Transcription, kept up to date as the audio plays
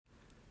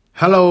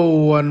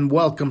Hello and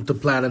welcome to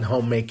Planet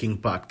Homemaking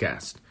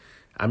Podcast.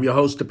 I'm your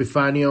host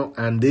Epifanio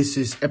and this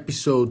is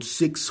episode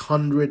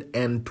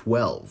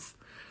 612.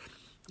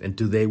 And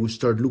today we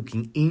start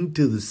looking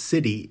into the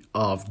city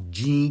of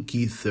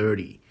Jinky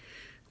 30,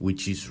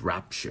 which is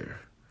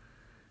Rapture.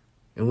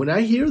 And when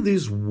I hear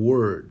this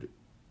word,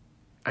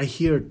 I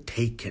hear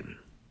taken,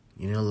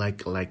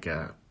 like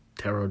a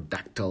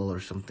pterodactyl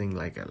or something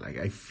like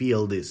I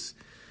feel this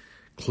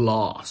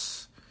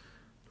claws.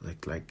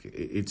 Like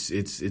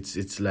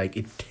it's like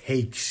it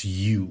takes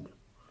you.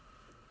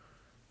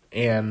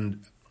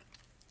 And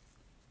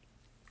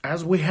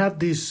as we had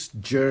this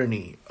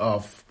journey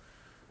of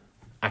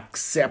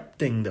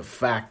accepting the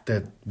fact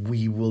that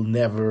we will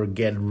never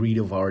get rid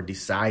of our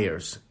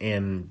desires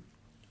and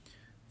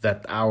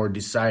that our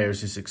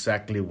desires is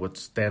exactly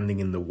what's standing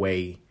in the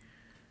way,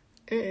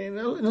 in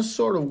a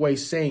sort of way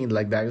saying it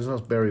like that, it's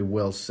not very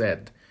well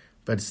said,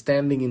 but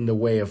standing in the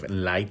way of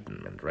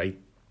enlightenment, right?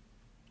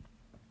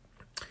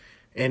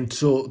 And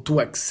so to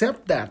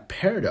accept that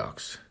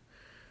paradox,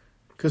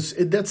 because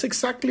that's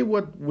exactly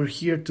what we're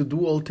here to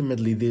do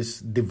ultimately, this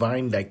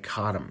divine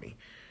dichotomy,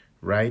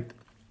 right?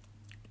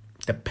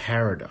 The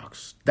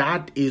paradox.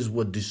 That is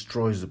what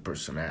destroys the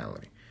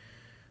personality.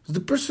 The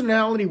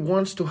personality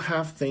wants to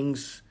have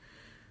things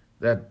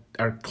that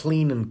are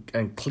clean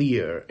and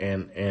clear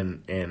and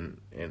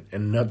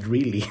not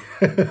really.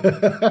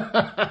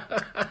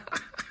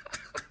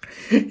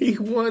 He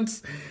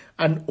wants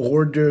an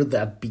order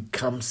that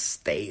becomes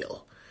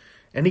stale.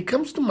 And it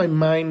comes to my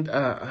mind,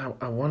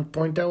 at one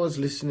point I was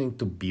listening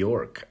to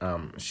Bjork.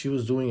 She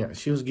was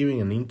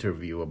giving an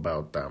interview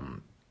about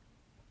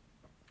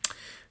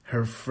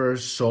her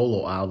first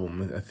solo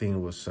album. I think it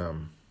was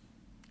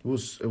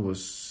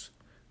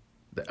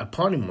the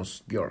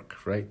eponymous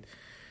Bjork, right?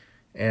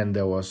 And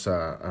there was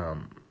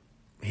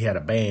he had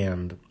a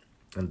band,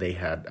 and they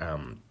have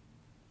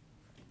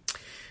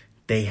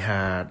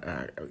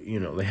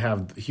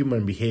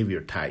human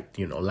behavior type,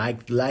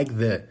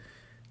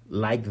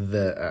 like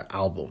the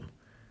album,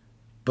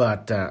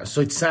 but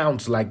so it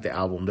sounds like the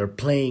album. They're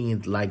playing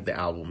it like the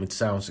album. It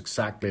sounds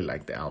exactly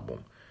like the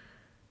album.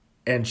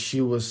 And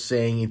she was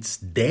saying it's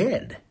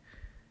dead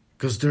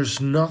because there's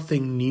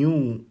nothing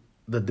new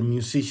that the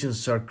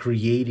musicians are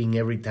creating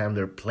every time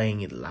they're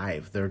playing it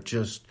live. They're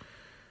just,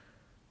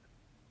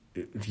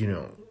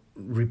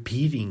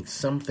 repeating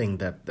something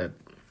that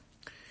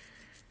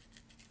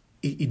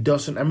it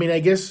doesn't. I mean, I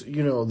guess,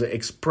 the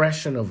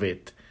expression of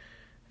it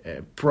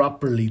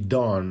properly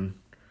done,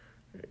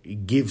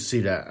 it gives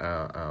it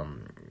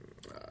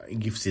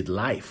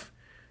life.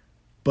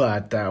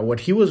 But what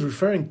he was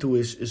referring to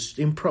is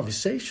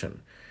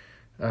improvisation.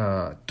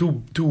 To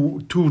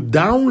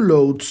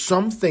download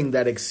something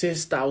that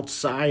exists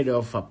outside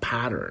of a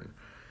pattern.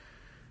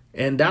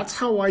 And that's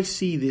how I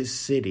see this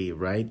city,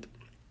 right?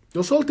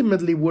 Because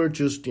ultimately we're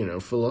just,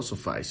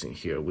 philosophizing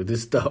here with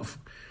this stuff.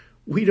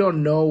 We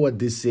don't know what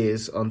this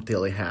is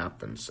until it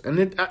happens. And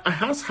it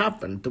has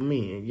happened to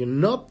me.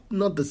 Not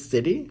the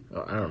city.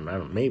 I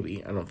don't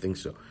maybe. I don't think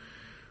so.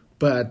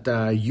 But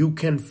you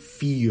can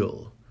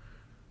feel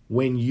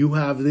when you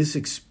have this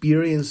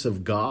experience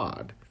of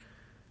God,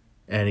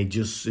 and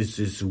it's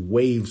just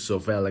waves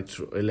of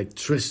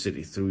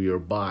electricity through your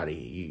body.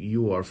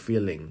 You are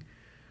feeling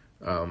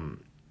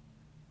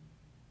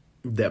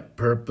the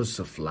purpose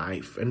of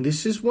life. And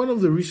this is one of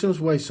the reasons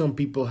why some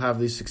people have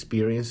these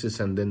experiences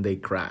and then they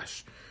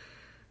crash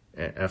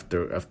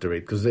after it,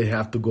 because they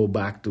have to go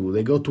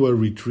they go to a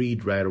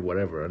retreat, right, or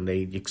whatever, and they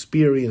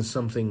experience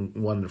something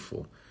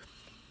wonderful.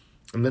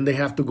 And then they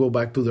have to go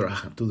back to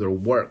their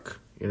work,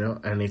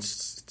 and it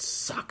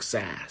sucks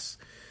ass.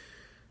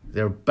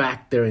 They're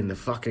back there in the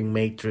fucking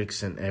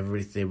matrix and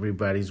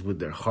everybody's with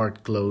their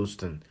heart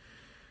closed and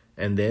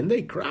then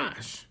they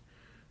crash.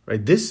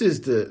 Right, this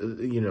is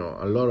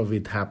a lot of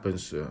it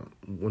happens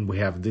when we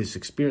have this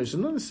experience.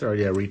 Not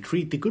necessarily a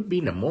retreat. It could be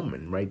in a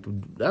moment, right?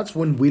 That's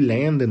when we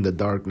land in the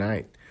dark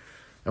night.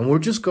 And we're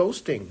just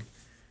coasting.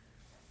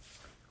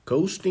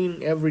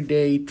 Coasting every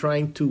day,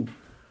 trying to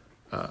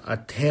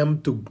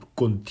attempt to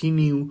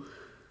continue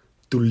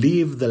to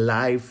live the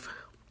life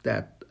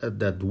that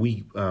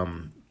we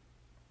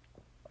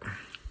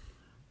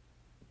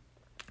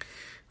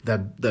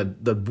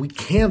that we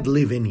can't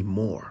live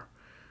anymore.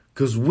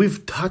 Because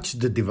we've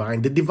touched the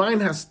divine. The divine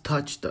has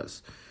touched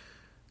us.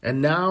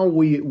 And now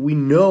we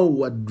know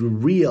what the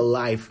real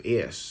life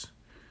is.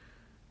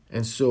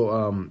 And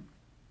so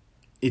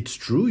it's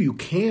true, you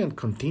can't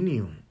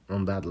continue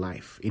on that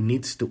life. It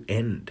needs to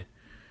end.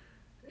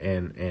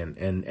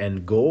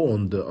 And go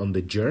on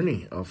the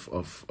journey of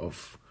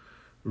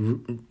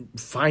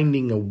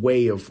finding a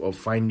way of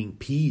finding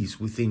peace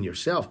within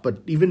yourself.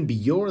 But even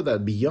beyond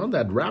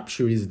that,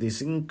 rapture is this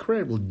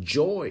incredible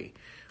joy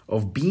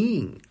of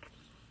being.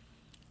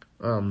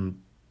 And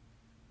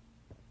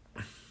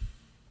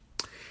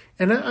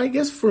I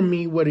guess for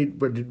me, what it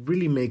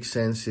really makes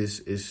sense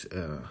is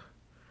to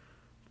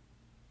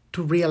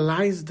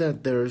realize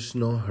that there is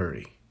no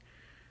hurry.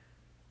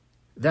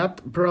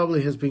 That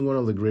probably has been one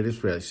of the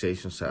greatest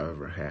realizations I've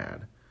ever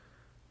had.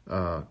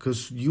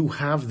 because you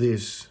have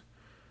this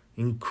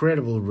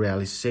incredible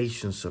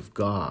realizations of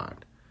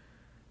God,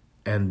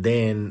 and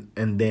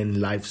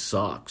then life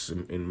sucks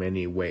in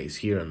many ways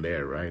here and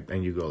there, right?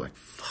 And you go like,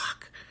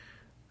 fuck,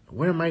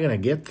 where am I gonna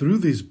get through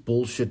this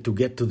bullshit to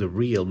get to the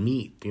real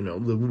meat,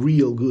 the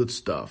real good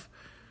stuff?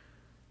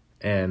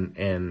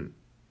 And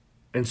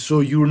so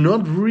you're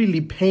not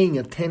really paying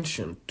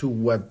attention to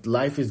what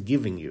life is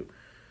giving you.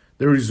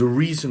 There is a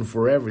reason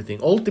for everything.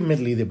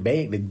 Ultimately, the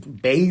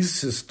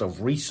basis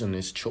of reason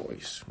is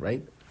choice,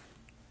 right?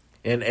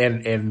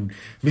 And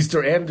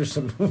Mr.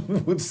 Anderson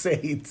would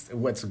say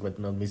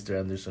not Mr.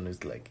 Anderson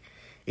is like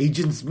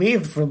Agent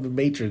Smith from the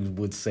Matrix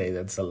would say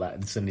that's a lie.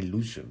 It's an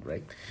illusion,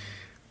 right?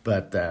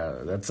 But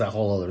that's a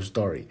whole other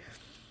story.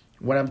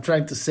 What I'm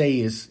trying to say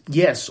is,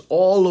 yes,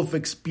 all of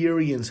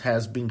experience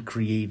has been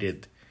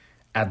created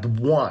at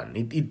one.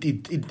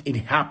 It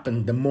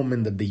happened the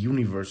moment that the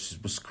universe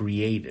was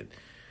created.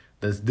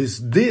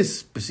 There's this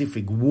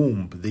specific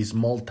womb, this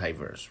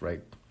multiverse,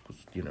 right?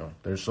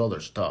 There's other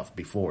stuff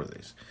before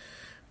this.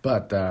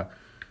 But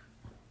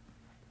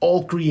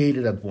all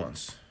created at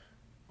once.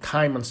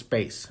 Time and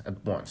space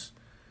at once.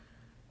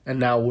 And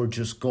now we're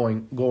just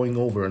going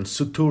over and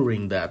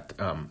suturing that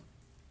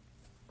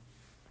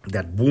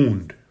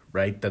wound,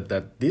 right?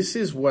 That this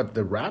is what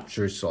the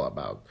rapture is all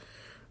about.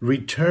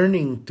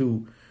 Returning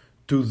to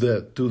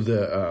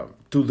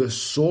the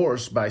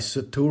source by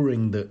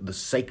suturing the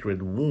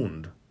sacred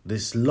wound,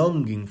 this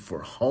longing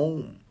for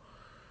home.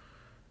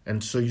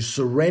 And so you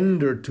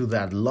surrender to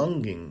that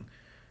longing.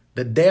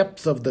 The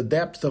depth of the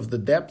depth of the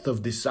depth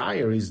of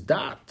desire is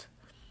that.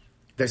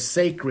 The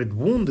sacred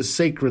wound, the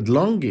sacred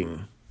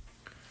longing.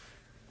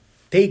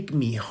 Take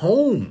me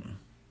home.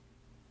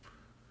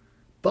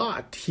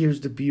 But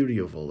here's the beauty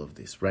of all of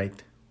this,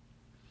 right?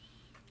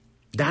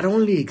 That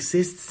only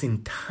exists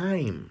in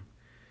time.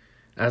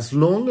 As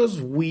long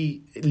as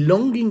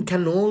longing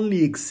can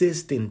only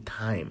exist in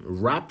time.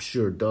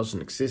 Rapture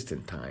doesn't exist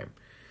in time.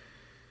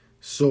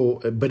 So,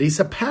 but it's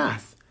a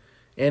path.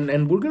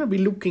 And we're going to be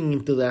looking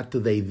into that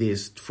today,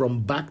 this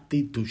from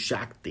Bhakti to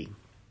Shakti.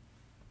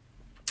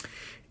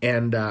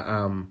 And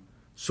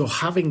so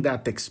having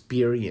that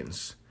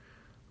experience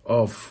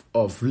of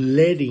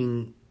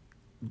letting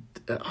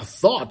a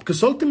thought,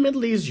 because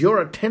ultimately it's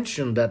your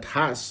attention that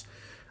has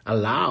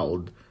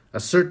allowed a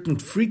certain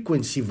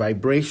frequency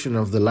vibration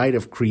of the light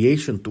of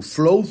creation to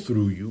flow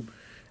through you,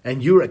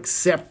 and you're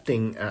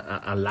accepting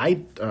a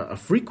light, a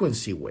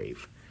frequency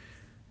wave.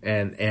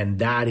 And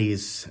that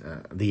is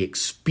the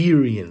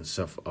experience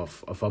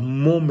of a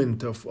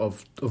moment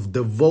of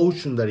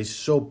devotion that is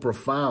so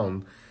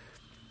profound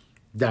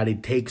that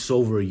it takes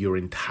over your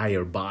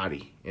entire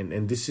body.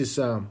 And this is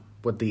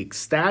what the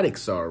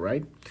ecstatics are,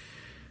 right?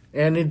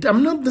 And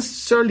I'm not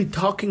necessarily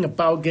talking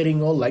about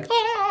getting all like,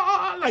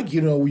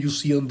 you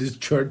see on these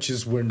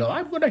churches where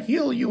I'm going to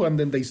heal you. And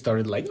then they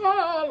started like,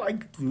 I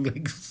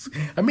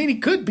mean,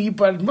 it could be,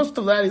 but most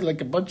of that is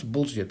like a bunch of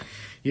bullshit.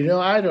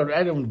 I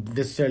don't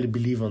necessarily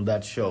believe on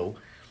that show.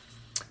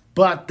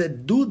 But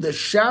the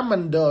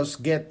shaman does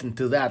get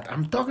into that.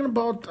 I'm talking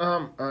about,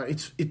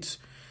 it's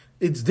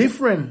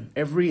different.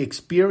 Every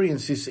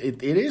experience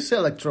it is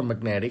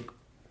electromagnetic.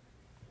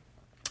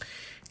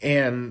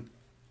 And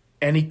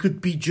it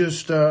could be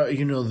just,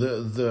 you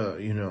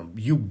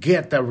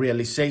get a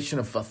realization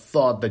of a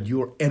thought that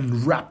you're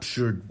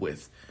enraptured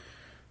with.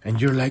 And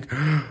you're like,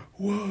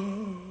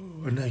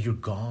 whoa, and now you're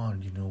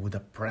gone, with the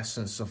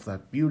presence of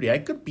that beauty. I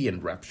could be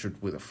enraptured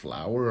with a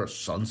flower or a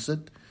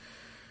sunset.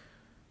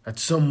 At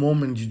some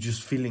moment, you're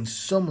just feeling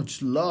so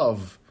much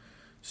love,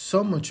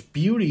 so much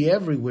beauty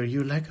everywhere.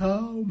 You're like,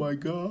 oh my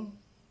God.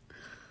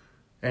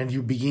 And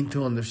you begin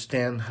to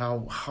understand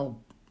how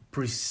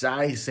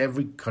precise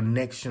every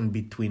connection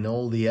between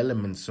all the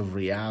elements of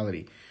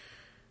reality,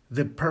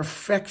 the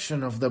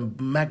perfection of the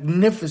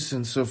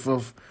magnificence of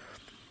the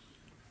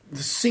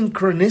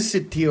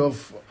synchronicity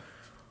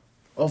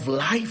of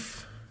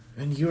life.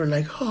 And you're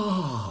like,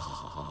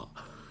 oh.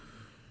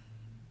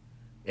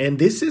 And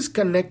this is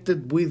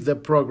connected with the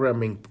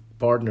programming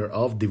partner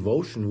of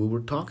devotion. We were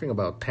talking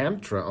about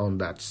Tantra on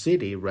that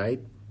Siddhi, right?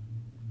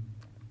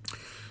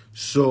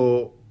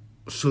 So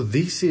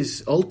this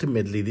is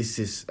ultimately,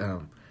 it's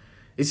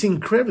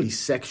incredibly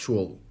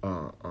sexual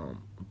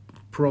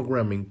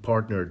programming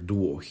partner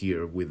duo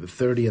here with the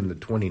 30 and the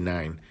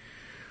 29.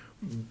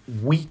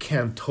 We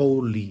can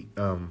totally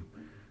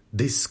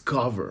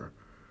discover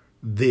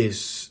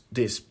this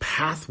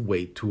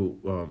pathway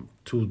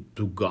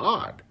to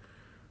God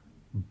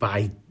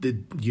by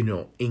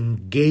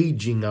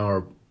engaging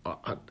our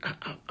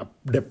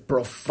the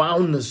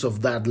profoundness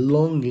of that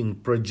longing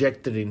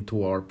projected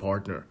into our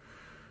partner,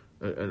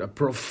 a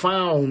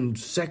profound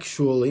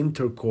sexual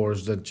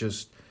intercourse that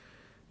just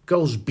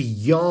goes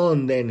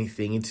beyond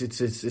anything.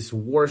 It's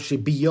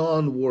worship,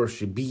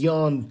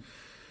 beyond.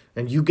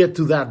 And you get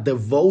to that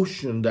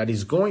devotion that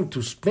is going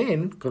to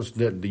spin, because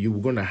you're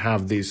going to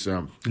have these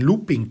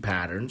looping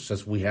patterns,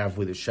 as we have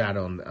with the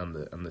shadow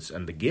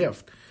and the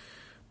gift.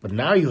 But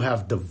now you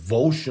have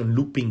devotion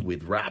looping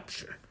with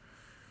rapture.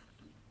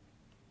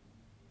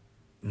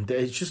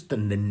 It's just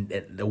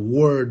the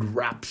word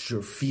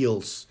rapture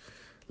feels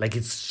like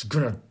it's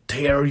gonna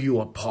tear you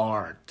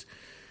apart.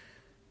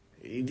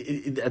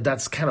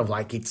 That's kind of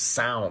like it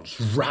sounds,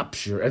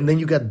 rapture. And then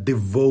you got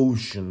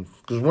devotion,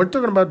 because we're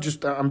talking about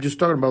I'm just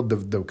talking about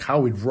the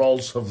how it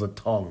rolls off the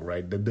tongue,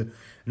 right?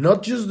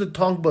 Not just the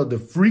tongue, but the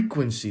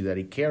frequency that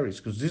it carries,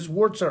 because these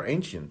words are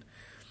ancient,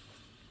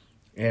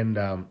 and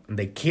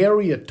they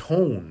carry a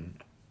tone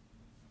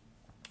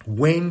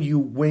when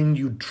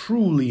you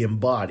truly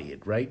embody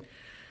it, right?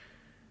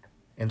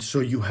 And so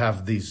you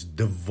have this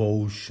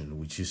devotion,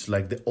 which is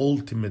like the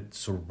ultimate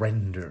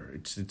surrender.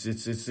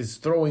 It's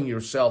throwing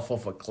yourself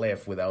off a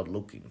cliff without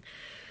looking.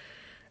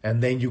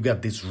 And then you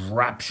got this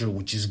rapture,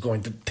 which is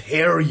going to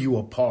tear you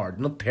apart.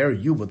 Not tear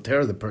you, but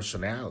tear the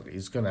personality.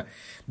 It's going to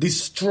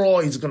destroy,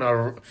 it's going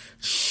to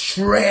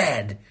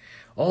shred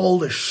all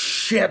the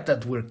shit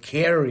that we're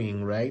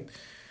carrying, right?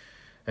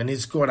 And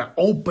it's going to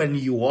open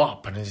you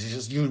up. And it's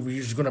just, you're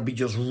just going to be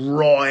just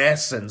raw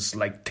essence,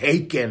 like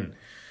taken.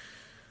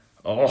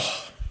 Oh,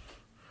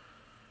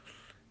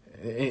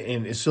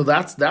 and so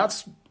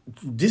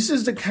this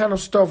is the kind of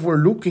stuff we're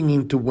looking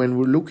into when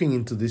we're looking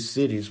into these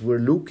cities. We're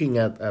looking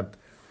at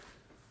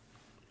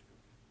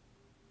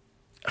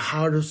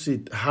how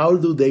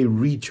do they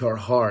reach our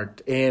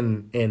heart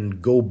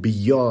and go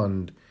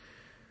beyond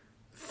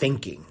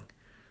thinking.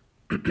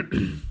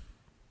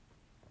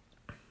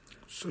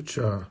 such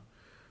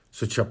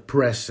a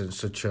presence,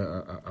 such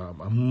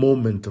a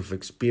moment of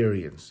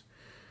experience,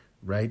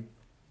 right?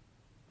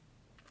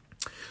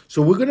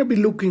 So we're going to be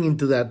looking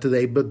into that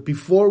today. But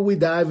before we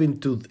dive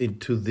into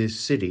this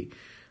city,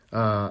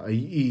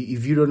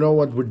 if you don't know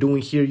what we're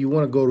doing here, you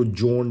want to go to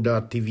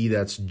journ.tv.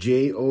 That's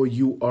JOURN.tv.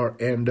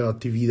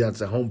 That's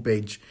the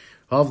homepage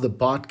of the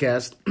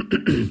podcast.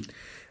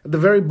 At the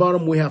very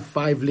bottom, we have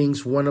 5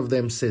 links. One of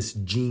them says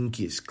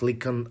Jinkies.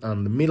 Click on the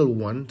middle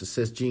one that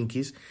says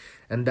Jinkies,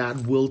 and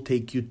that will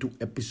take you to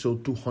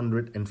episode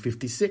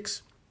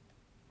 256.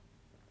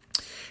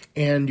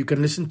 And you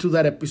can listen to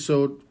that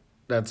episode.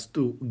 That's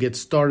to get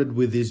started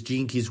with this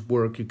Jinkies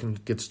work. You can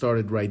get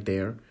started right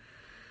there.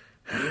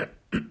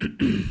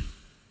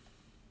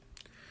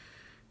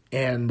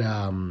 And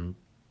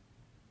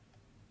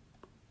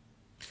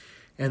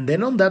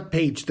then on that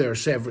page,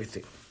 there's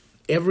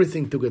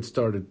everything to get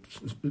started.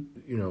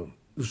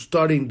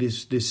 Starting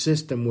this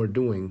system we're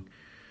doing,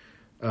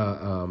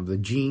 the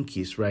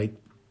Jinkies, right?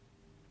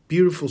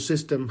 Beautiful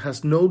system,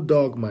 has no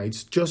dogma.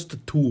 It's just a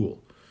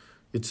tool.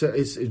 It's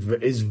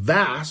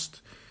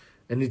vast.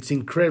 And it's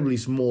incredibly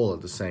small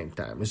at the same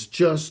time. It's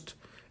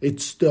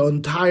the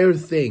entire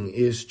thing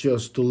is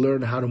just to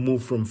learn how to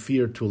move from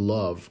fear to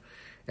love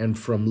and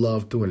from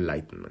love to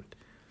enlightenment.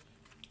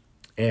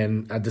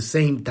 And at the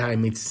same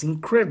time, it's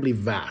incredibly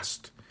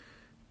vast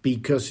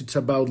because it's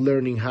about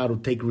learning how to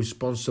take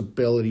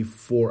responsibility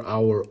for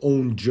our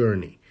own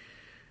journey.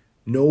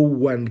 No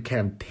one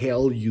can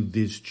tell you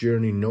this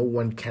journey. No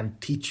one can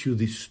teach you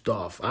this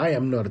stuff. I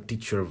am not a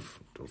teacher of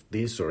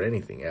this or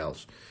anything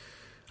else.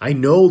 I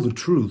know the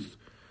truth.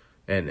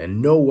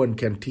 And no one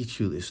can teach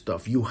you this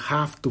stuff. You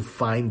have to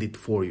find it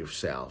for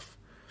yourself.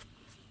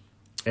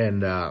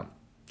 And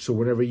so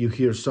whenever you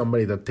hear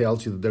somebody that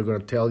tells you that they're going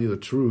to tell you the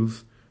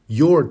truth,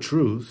 your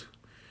truth,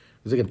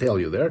 because they can tell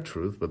you their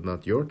truth, but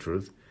not your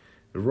truth,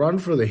 run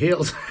for the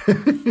hills.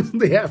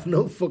 They have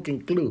no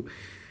fucking clue,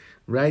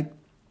 right?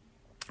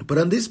 But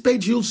on this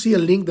page, you'll see a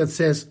link that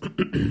says,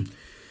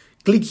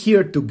 click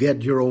here to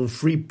get your own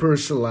free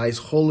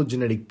personalized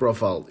hologenetic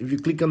profile. If you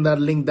click on that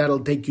link,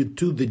 that'll take you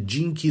to the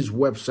Jinkies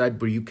website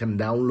where you can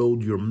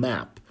download your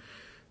map.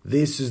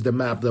 This is the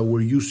map that we're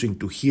using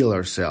to heal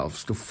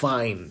ourselves, to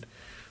find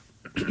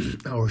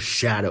our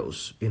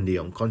shadows in the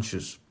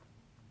unconscious,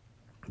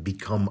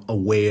 become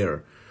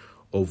aware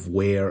of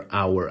where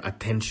our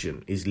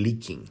attention is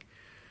leaking,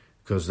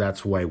 because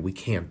that's why we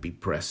can't be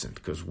present,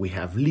 because we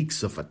have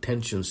leaks of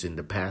attentions in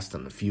the past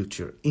and the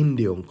future in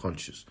the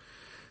unconscious.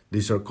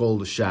 These are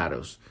called the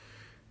shadows.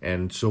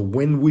 And so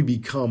when we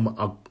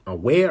become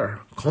aware,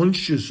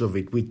 conscious of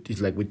it, it's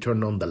like we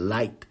turn on the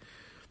light.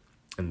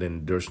 And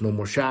then there's no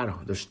more shadow.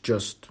 There's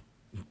just,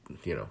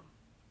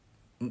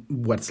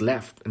 what's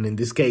left. And in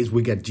this case,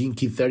 we got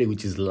Jinky 30,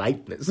 which is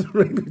lightness,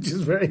 right? Which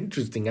is very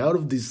interesting. Out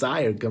of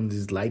desire comes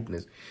this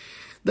lightness.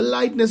 The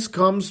lightness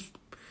comes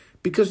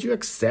because you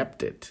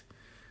accept it.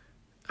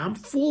 I'm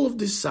full of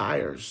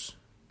desires.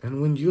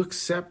 And when you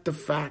accept the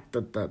fact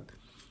that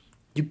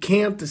you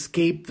can't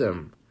escape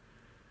them,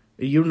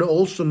 you're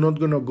also not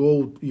going to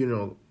go,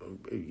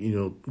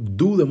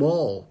 do them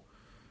all,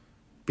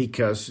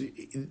 because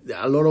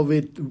a lot of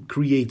it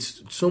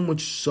creates so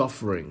much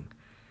suffering,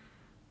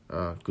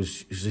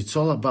 because it's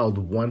all about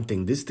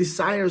wanting. These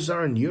desires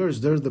aren't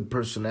yours, they're the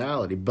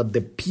personality, but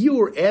the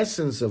pure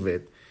essence of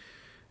it,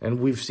 and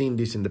we've seen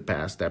this in the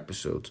past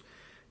episodes,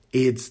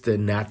 it's the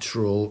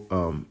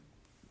natural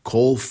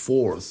call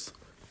forth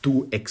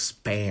to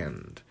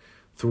expand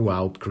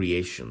throughout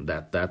creation,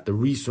 that the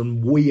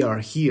reason we are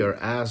here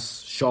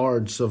as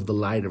shards of the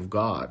light of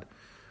God,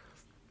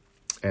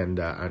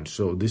 and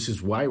so this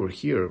is why we're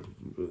here,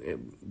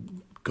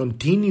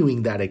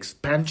 continuing that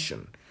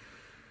expansion.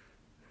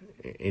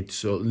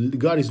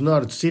 God is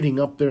not sitting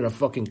up there in a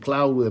fucking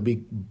cloud with a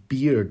big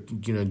beard,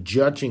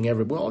 judging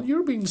everybody. Well,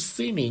 you've been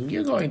sinning,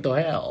 you're going to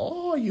hell.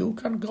 Oh, you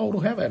can go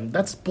to heaven.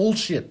 That's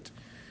bullshit.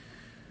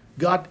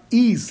 God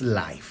is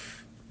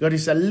life. God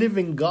is a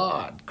living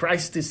God.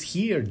 Christ is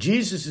here.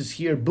 Jesus is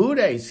here.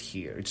 Buddha is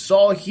here. It's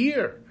all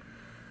here.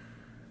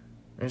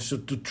 And so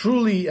to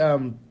truly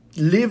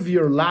live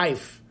your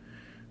life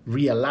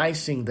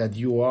realizing that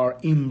you are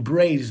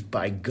embraced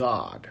by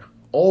God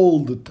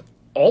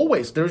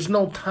always. There's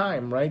no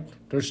time, right?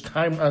 There's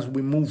time as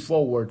we move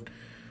forward,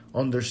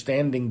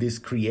 understanding this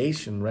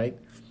creation, right?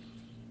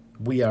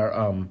 We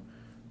are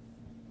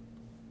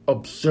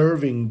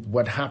observing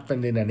what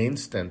happened in an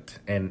instant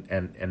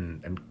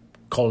and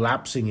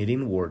collapsing it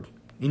inward,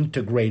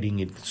 integrating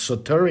it,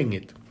 soutering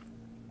it.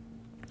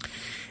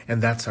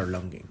 And that's our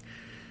longing.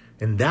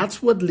 And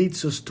that's what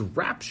leads us to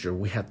rapture.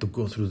 We had to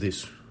go through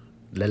this.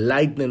 The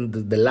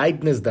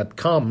lightness that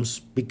comes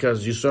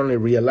because you suddenly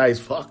realize,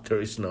 fuck, there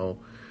is no...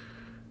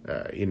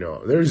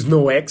 there is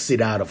no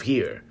exit out of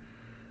here.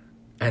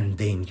 And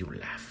then you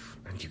laugh.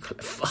 And you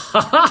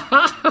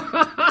laugh.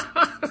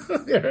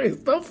 There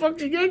is no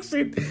fucking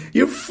exit.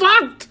 You're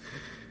fucked.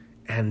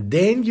 And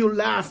then you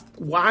laugh.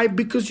 Why?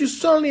 Because you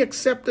suddenly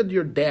accepted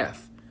your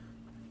death.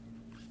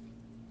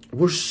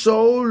 We're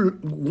so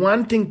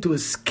wanting to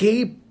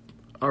escape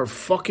our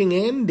fucking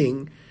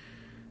ending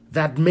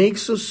that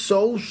makes us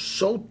so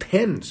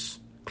tense.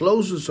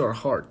 Closes our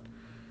heart.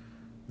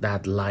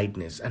 That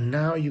lightness. And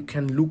now you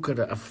can look at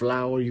a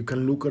flower, you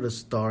can look at the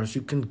stars,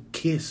 you can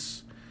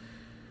kiss.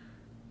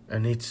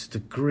 And it's the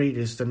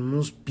greatest and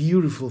most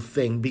beautiful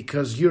thing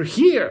because you're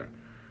here.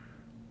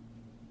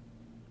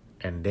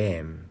 And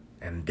then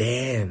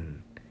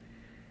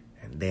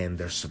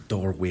there's a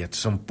doorway at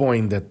some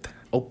point that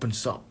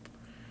opens up.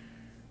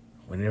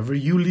 Whenever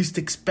you least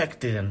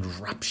expect it, and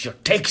rapture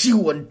takes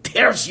you and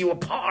tears you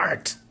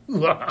apart.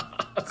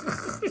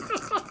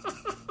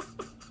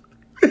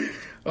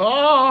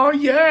 Oh,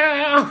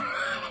 yeah.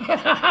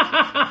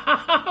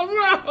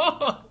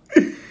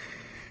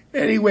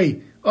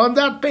 Anyway, on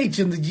that page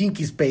in the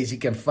Jinkies page, you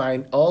can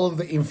find all of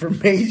the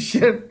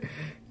information.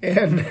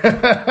 And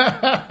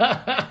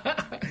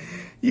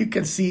you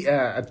can see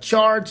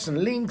charts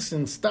and links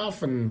and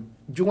stuff. And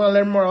if you want to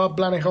learn more about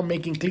Planet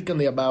Homemaking, click on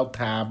the About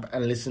tab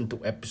and listen to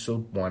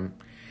episode 1.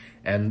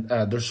 And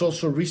there's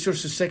also a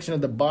resources section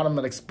at the bottom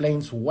that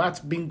explains what's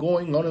been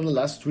going on in the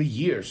last 3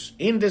 years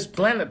in this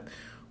planet.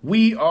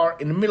 We are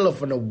in the middle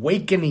of an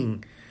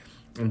awakening,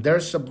 and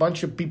there's a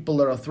bunch of people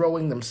that are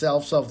throwing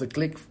themselves off the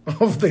cliff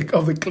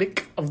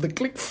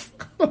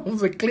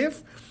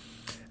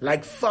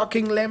like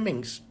fucking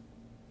lemmings.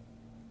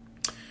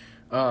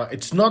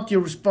 It's not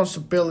your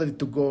responsibility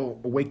to go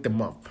wake them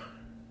up.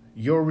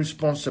 Your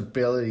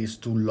responsibility is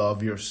to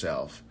love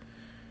yourself.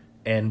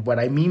 And what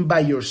I mean by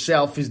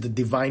yourself is the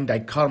divine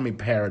dichotomy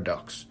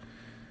paradox.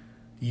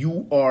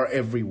 You are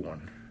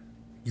everyone.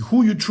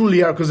 Who you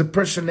truly are, because the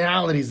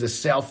personality is the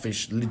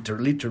selfish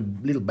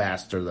little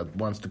bastard that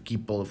wants to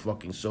keep all the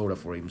fucking soda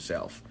for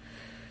himself.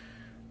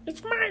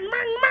 It's mine, I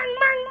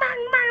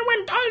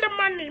want all the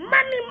money,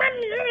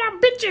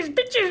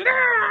 bitches,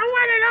 I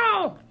want it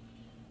all.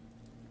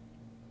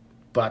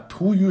 But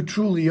who you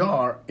truly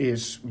are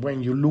is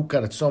when you look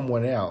at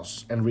someone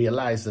else and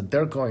realize that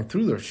they're going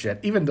through their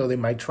shit, even though they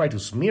might try to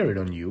smear it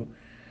on you.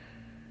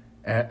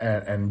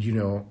 And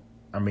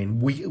I mean,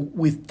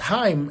 with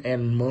time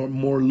and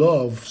more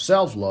love,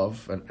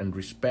 self-love and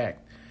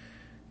respect,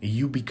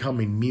 you become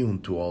immune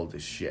to all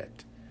this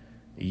shit.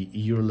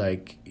 You're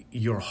like,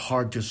 your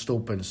heart just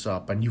opens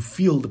up and you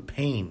feel the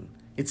pain.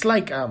 It's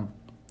like, I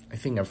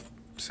think I've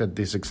said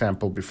this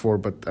example before,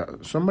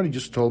 but somebody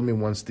just told me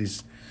once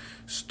this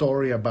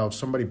story about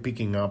somebody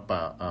picking up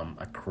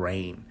a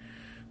crane.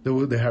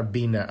 There had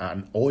been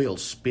an oil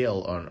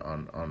spill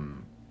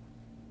on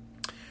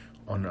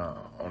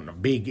a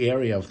big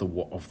area of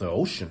the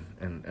ocean,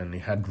 and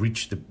it had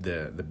reached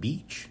the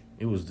beach.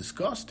 It was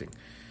disgusting,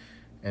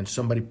 and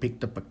somebody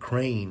picked up a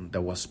crane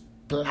that was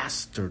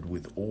plastered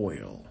with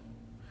oil,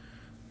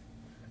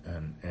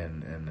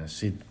 and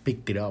as it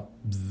picked it up,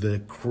 the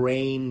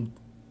crane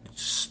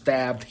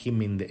stabbed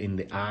him in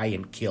the eye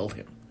and killed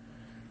him.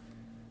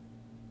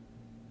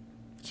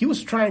 He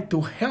was trying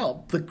to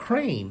help the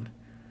crane,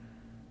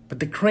 but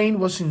the crane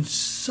was in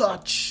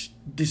such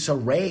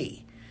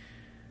disarray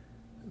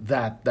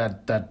that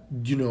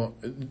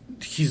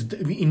he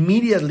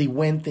immediately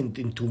went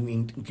into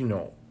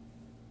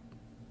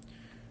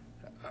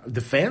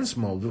defense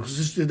mode,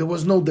 because there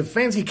was no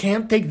defense. He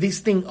can't take this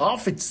thing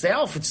off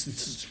itself.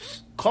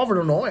 It's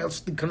covered in oil.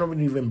 It cannot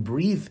even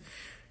breathe.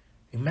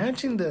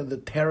 Imagine the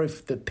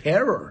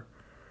terror.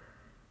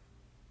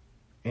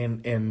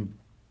 And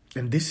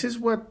this is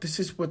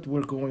what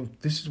we're going.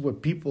 This is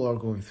what people are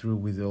going through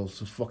with all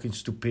the fucking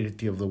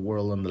stupidity of the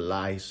world and the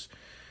lies.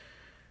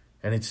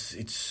 And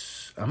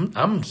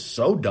I'm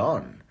so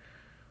done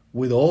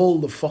with all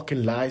the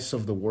fucking lies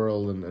of the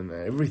world and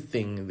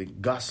everything, the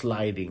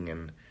gaslighting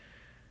and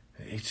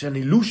It's an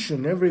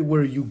illusion.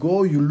 Everywhere you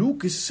go, you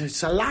look,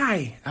 it's a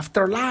lie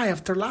after lie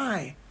after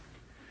lie.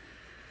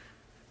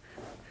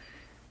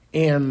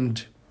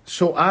 And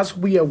so as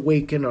we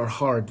awaken our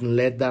heart and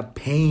let that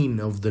pain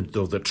of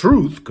the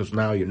truth, because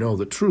now you know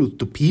the truth,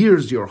 to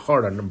pierce your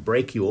heart and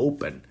break you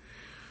open,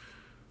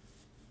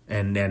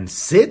 and then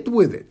sit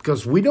with it,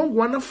 because we don't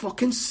want to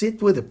fucking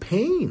sit with the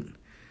pain.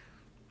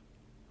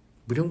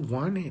 We don't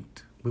want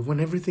it. We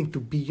want everything to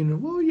be,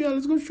 oh yeah,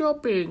 let's go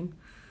shopping.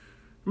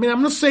 I mean,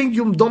 I'm not saying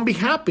you don't be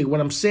happy. What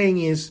I'm saying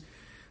is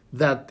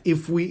that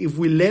if we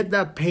let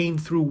that pain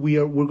through,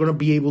 we're going to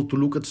be able to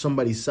look at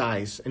somebody's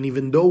eyes, and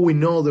even though we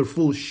know they're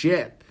full of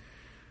shit,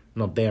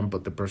 not them,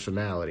 but the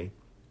personality,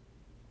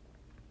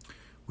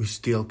 we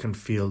still can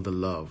feel the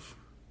love.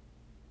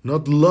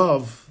 Not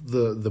love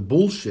the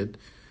bullshit,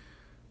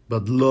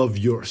 but love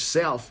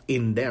yourself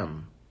in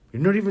them.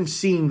 You're not even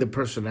seeing the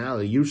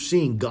personality, you're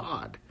seeing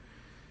God.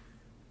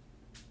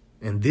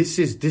 And this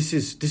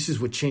is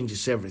what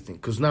changes everything.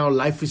 Because now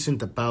life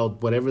isn't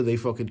about whatever they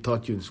fucking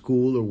taught you in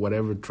school or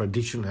whatever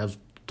tradition has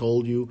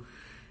told you.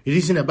 It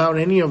isn't about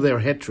any of their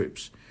head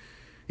trips.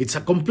 It's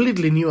a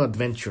completely new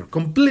adventure,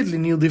 completely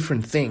new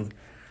different thing.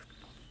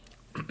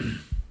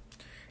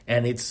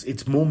 And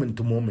it's moment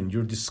to moment.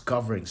 You're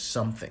discovering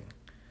something.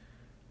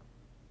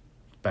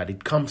 But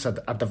it comes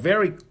at the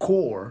very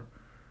core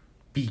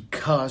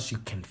because you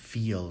can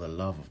feel the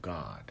love of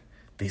God.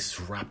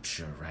 This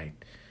rapture, right?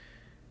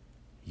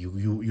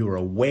 You're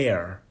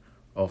aware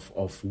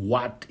of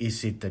what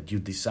is it that you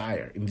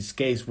desire. In this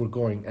case, we're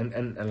going,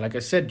 and like I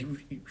said,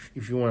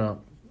 if you want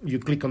to, you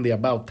click on the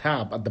About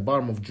tab at the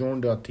bottom of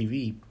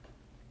join.tv.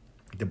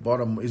 The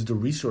bottom is the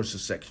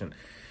resources section.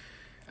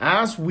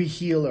 As we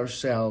heal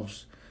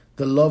ourselves,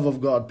 the love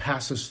of God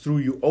passes through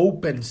you,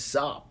 opens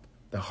up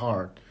the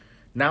heart.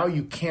 Now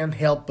you can't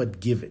help but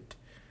give it,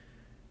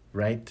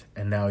 right?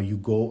 And now you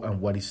go,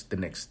 and what is the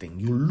next thing?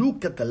 You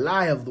look at the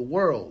lie of the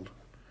world.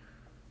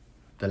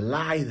 The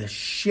lie, the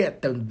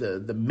shit,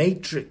 the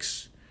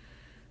matrix,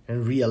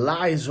 and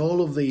realize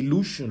all of the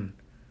illusion.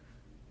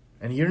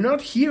 And you're not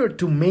here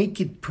to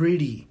make it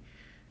pretty.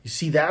 You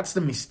see, that's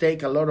the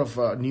mistake a lot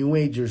of New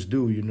Agers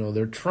do,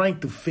 They're trying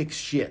to fix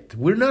shit.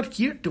 We're not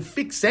here to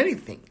fix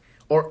anything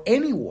or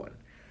anyone.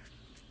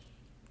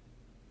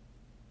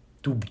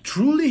 To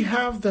truly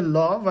have the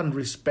love and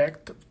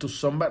respect to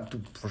somebody,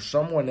 for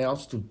someone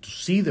else to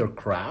see their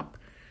crap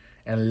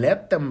and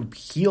let them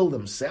heal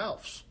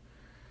themselves.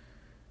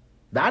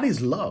 That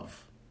is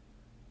love.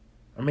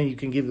 I mean, you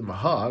can give them a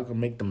hug or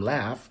make them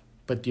laugh,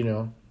 but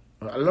a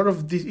lot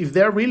of this, if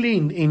they're really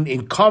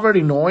in covered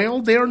in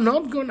oil, they're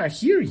not gonna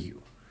hear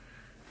you.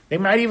 They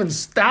might even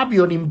stab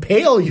you and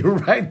impale you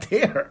right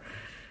there.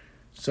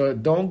 So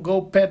don't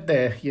go pet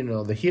the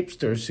the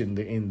hipsters in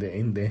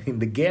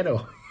the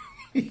ghetto,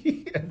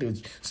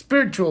 the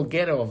spiritual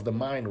ghetto of the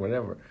mind,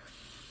 whatever.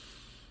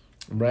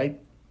 Right?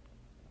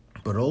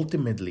 But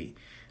ultimately,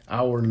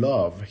 our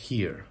love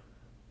here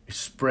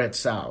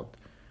spreads out.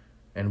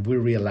 And we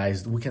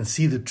realize we can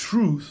see the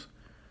truth.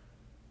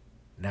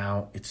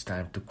 Now it's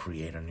time to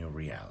create a new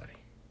reality.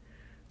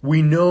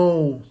 We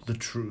know the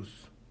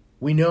truth.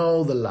 We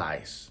know the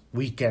lies.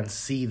 We can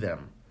see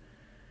them.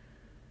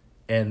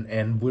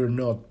 And we're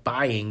not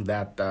buying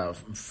that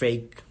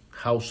fake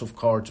house of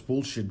cards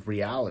bullshit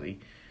reality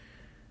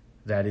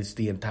that is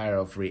the entire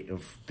of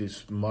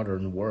this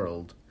modern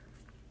world.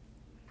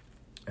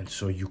 And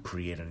so you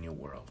create a new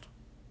world.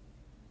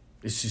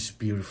 This is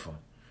beautiful.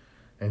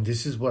 And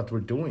this is what we're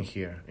doing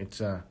here. It's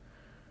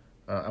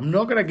I'm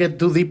not gonna get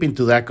too deep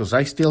into that because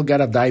I still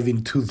gotta dive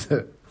into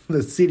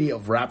the city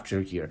of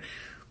Rapture here.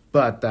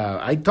 But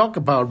I talk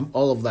about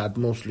all of that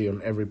mostly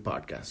on every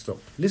podcast.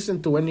 So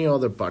listen to any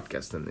other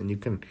podcast, and you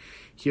can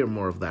hear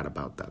more of that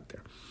about that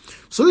there.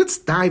 So let's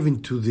dive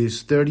into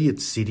this 30th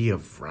city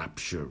of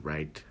Rapture,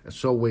 right?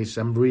 As always,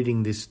 I'm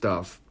reading this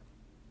stuff,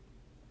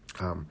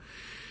 and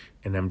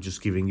I'm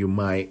just giving you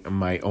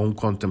my own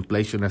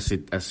contemplation as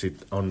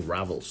it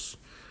unravels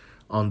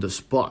on the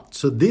spot.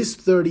 So this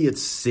 30th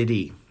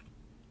city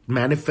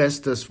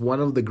manifests as one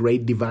of the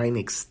great divine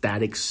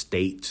ecstatic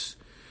states.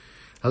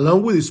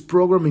 Along with its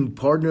programming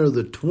partner,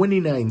 the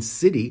 29th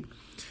city,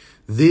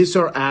 these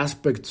are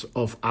aspects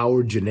of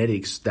our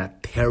genetics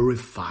that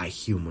terrify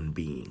human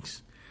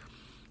beings.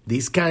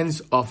 These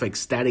kinds of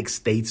ecstatic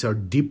states are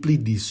deeply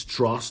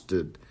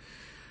distrusted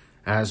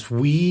as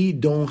we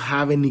don't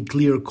have any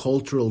clear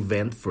cultural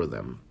vent for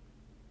them.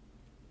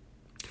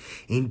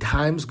 In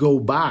times go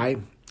by,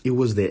 it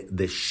was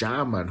the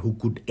shaman who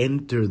could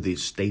enter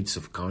these states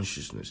of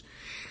consciousness.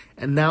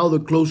 And now the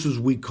closest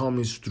we come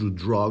is through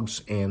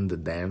drugs and the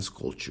dance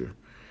culture.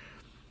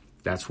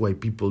 That's why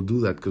people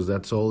do that, because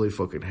that's all they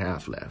fucking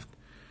have left.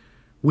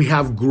 We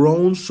have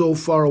grown so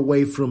far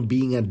away from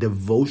being a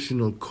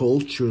devotional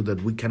culture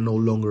that we can no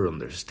longer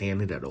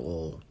understand it at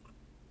all.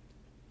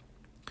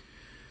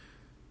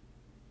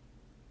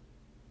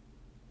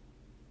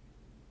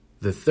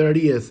 The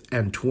 30th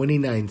and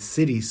 29th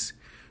cities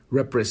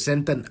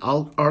represent an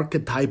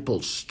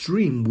archetypal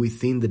stream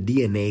within the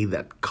DNA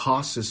that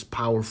causes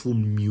powerful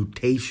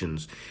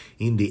mutations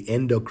in the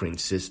endocrine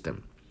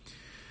system.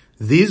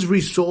 These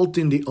result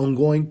in the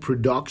ongoing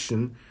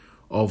production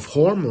of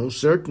hormones,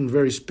 certain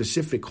very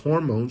specific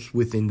hormones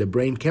within the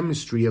brain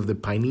chemistry of the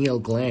pineal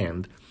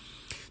gland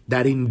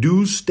that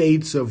induce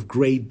states of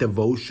great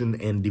devotion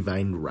and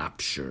divine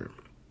rapture.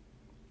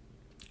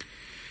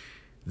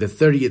 The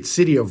 30th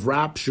city of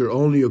rapture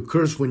only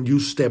occurs when you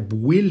step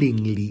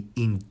willingly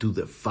into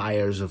the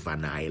fires of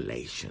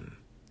annihilation.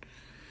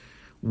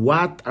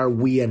 What are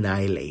we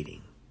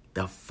annihilating?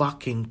 The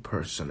fucking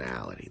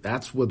personality.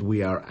 That's what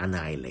we are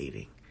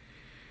annihilating.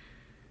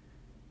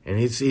 And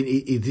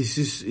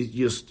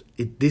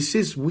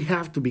we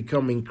have to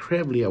become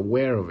incredibly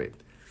aware of it.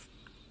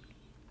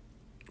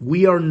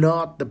 We are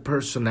not the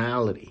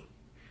personality.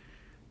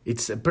 A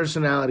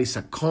personality is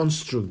a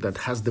construct that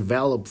has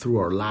developed through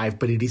our life,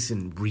 but it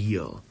isn't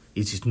real.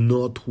 It is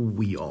not who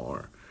we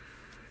are.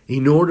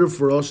 In order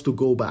for us to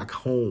go back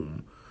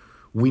home,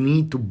 we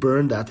need to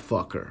burn that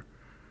fucker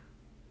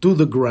to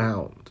the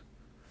ground.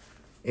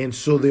 And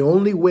so the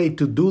only way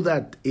to do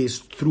that is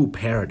through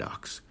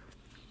paradox.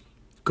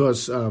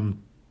 Because what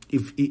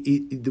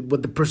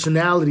the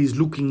personality is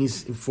looking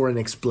is for an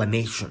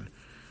explanation.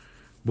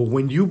 But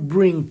when you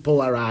bring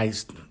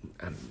polarized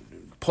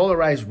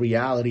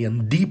reality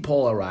and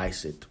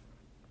depolarize it,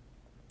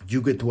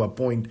 you get to a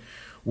point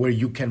where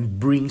you can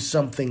bring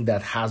something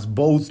that has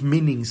both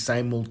meanings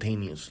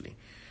simultaneously.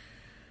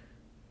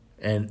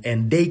 And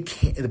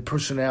the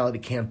personality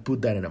can't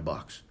put that in a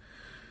box.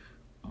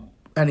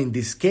 And in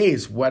this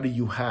case, what do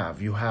you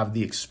have? You have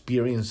the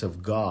experience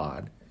of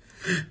God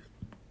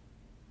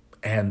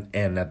and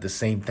at the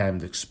same time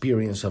the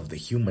experience of the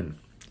human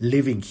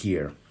living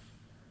here.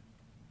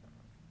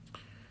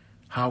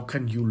 How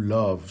can you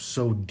love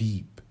so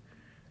deep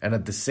and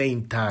at the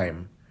same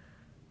time,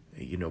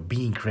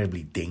 be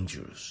incredibly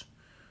dangerous?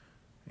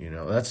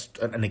 That's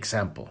an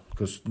example,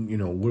 because,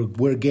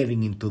 we're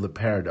getting into the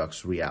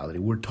paradox reality.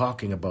 We're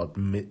talking about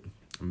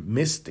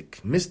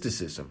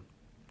mysticism.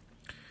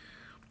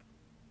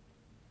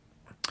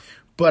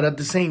 But at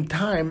the same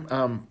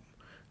time,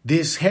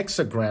 this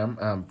hexagram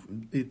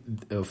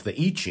of the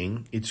I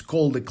Ching, it's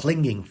called the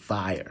clinging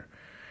fire.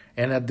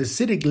 And at the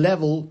Siddhi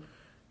level,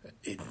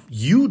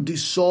 you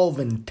dissolve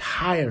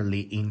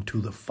entirely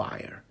into the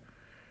fire.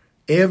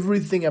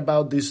 Everything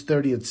about this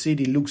 30th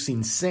city looks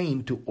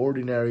insane to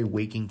ordinary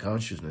waking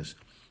consciousness.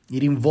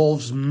 It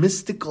involves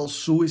mystical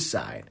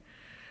suicide,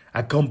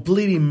 a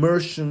complete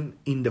immersion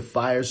in the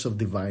fires of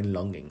divine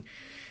longing.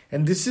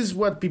 And this is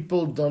what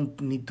people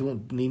need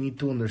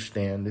to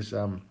understand is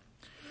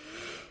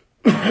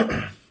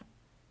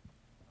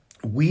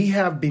we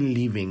have been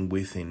living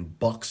within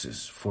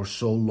boxes for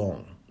so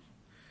long,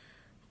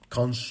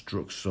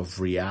 constructs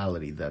of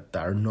reality that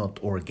are not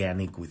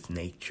organic with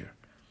nature.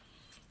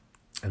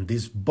 And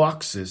these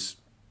boxes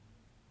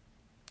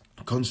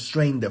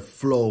constrain the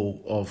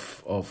flow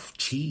of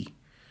chi,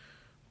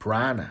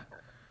 prana.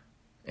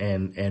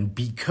 And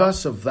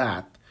because of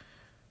that,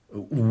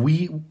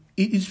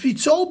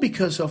 it's all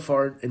because of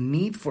our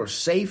need for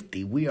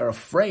safety. We are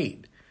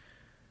afraid,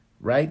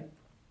 right?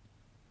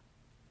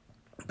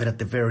 But at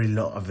the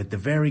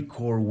very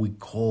core,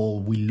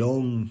 we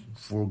long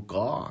for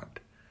God.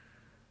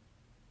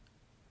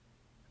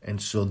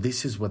 And so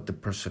this is what the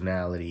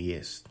personality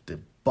is. The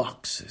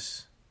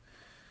boxes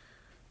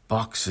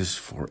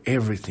for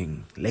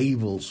everything,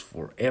 labels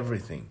for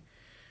everything.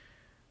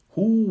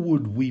 Who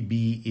would we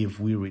be if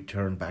we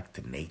return back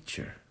to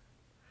nature?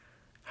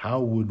 How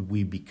would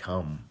we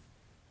become?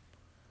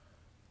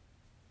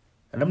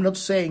 And I'm not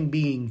saying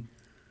being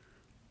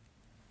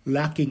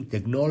lacking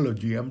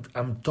technology.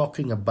 I'm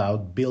talking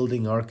about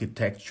building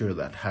architecture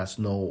that has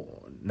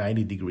no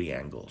 90-degree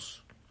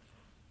angles.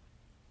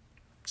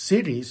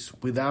 Cities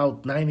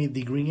without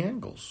 90-degree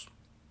angles.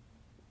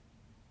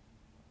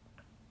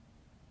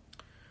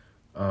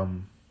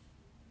 And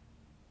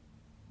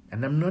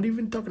I'm not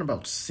even talking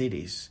about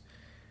cities,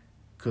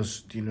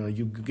 because,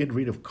 you get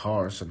rid of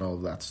cars and all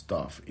that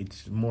stuff.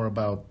 It's more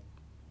about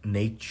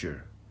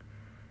nature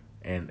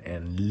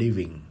and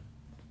living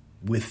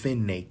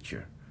within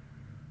nature.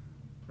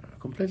 A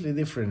completely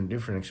different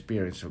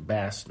experience of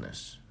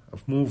vastness,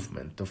 of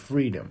movement, of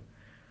freedom.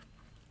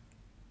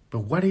 But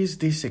what is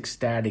this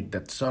ecstatic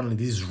that suddenly,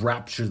 this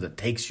rapture that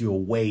takes you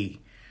away?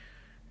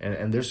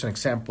 And there's an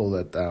example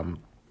that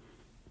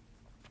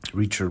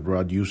Richard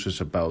Rudd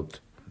uses about,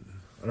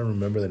 I don't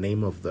remember the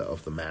name of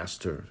the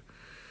master,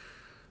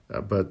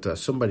 but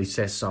somebody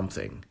says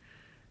something,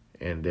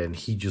 and then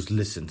he just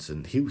listens,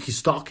 and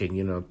he's talking,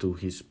 to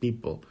his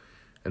people,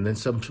 and then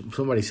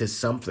somebody says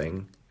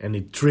something, and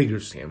it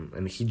triggers him,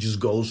 and he just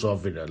goes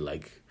off in a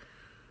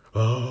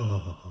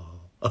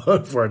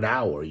for an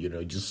hour,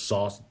 just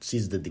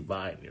sees the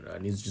divine,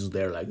 and he's just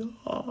there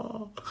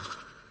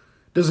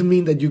Doesn't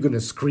mean that you're gonna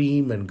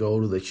scream and go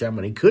to the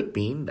shaman. It could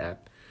mean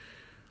that.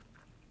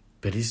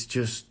 But it's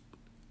just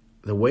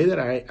the way that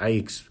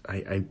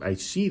I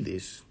see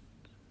this,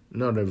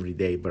 not every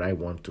day, but I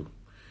want to.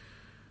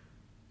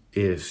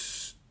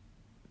 is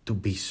to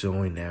be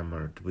so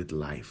enamored with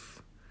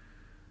life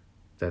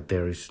that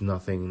there is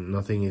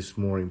nothing is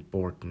more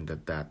important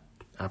than that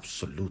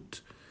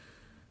absolute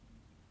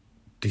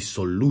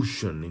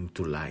dissolution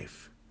into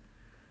life.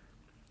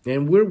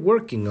 And we're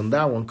working on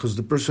that one because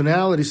the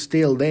personality is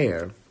still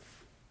there,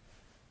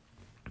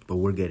 but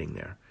we're getting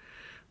there,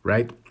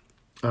 right?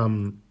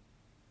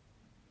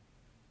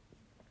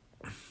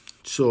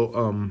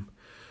 So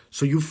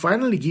you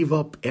finally give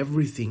up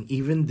everything,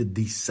 even the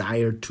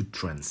desire to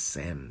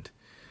transcend,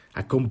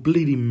 a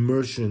complete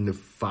immersion in the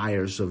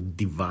fires of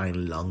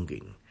divine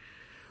longing.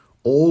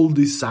 All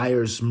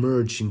desires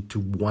merge into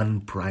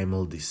one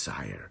primal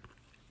desire,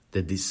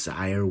 the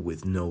desire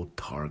with no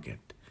target.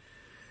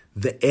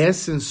 The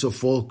essence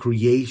of all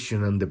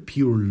creation and the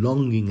pure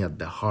longing at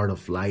the heart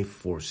of life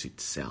force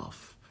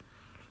itself.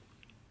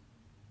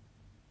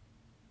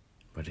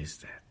 What is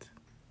that?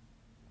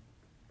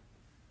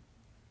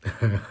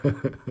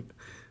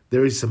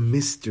 There is a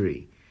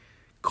mystery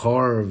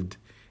carved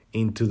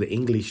into the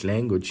English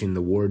language in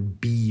the word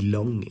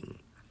belonging.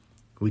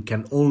 We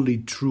can only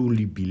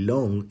truly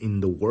belong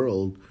in the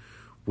world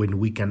when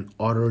we can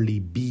utterly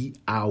be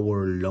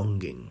our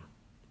longing.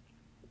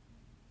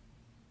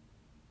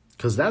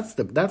 Because that's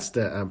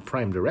the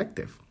prime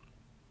directive.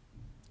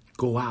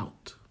 Go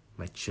out,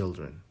 my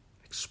children,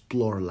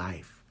 explore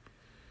life.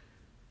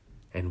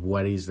 And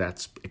what is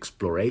that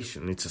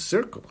exploration? It's a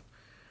circle.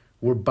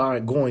 We're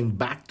going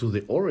back to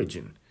the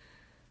origin.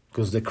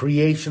 Because the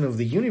creation of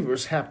the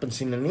universe happens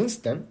in an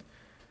instant.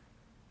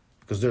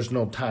 Because there's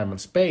no time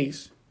and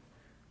space.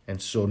 And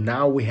so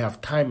now we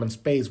have time and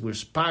space. We're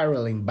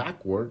spiraling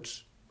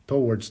backwards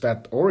towards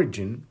that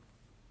origin.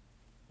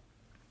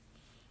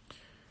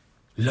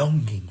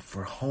 Longing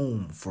for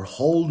home, for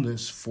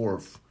wholeness,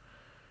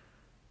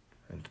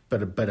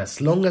 but as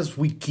long as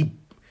we keep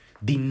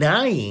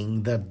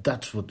denying that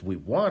that's what we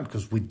want,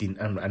 because we didn't,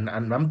 and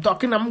I'm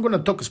going to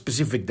talk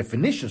specific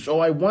definitions. Oh,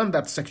 I want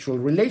that sexual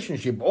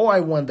relationship. Oh, I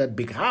want that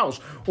big house.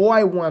 Oh,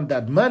 I want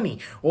that money.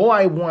 Oh,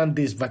 I want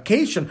this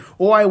vacation.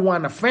 Oh, I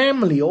want a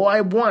family. Oh,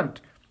 I want.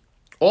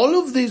 All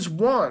of these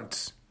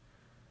wants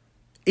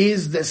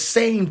is the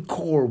same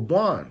core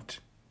want.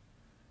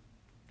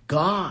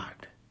 God.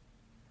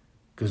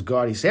 Because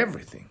God is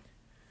everything.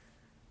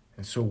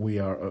 And so we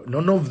are,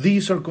 none of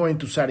these are going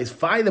to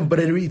satisfy them, but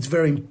it's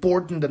very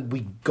important that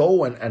we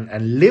go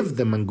and live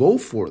them and go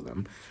for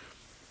them.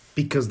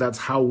 Because that's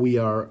how we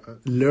are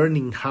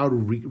learning how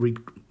to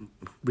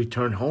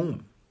return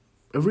home.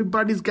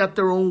 Everybody's got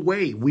their own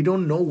way. We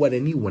don't know what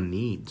anyone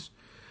needs.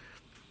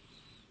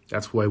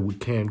 That's why we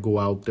can't go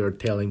out there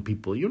telling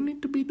people, you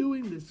need to be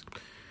doing this.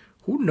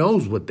 Who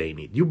knows what they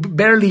need? You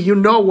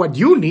know what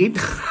you need.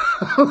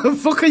 How the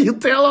fuck can you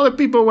tell other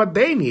people what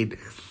they need?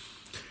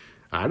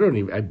 I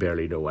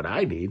barely know what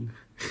I need.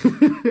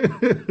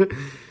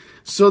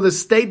 So the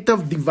state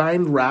of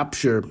divine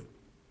rapture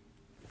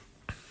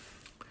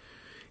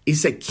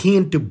is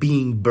akin to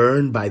being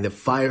burned by the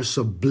fires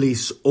of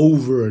bliss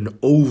over and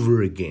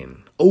over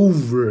again.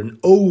 Over and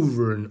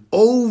over and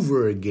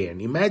over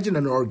again. Imagine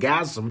an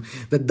orgasm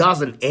that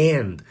doesn't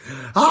end.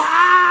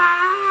 Ah!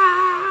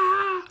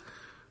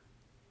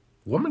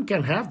 Women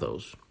can't have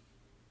those.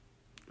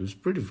 It's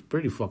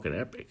pretty fucking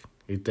epic.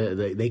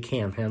 They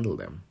can't handle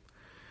them.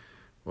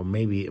 Or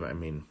maybe, I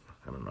don't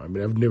know.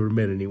 I've never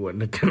met anyone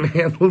that can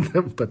handle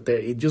them, but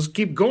they just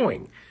keep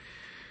going.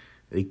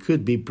 It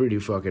could be pretty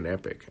fucking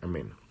epic.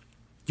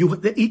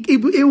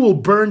 It will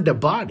burn the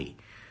body.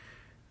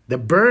 That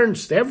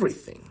burns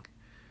everything.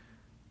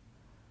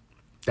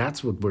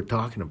 That's what we're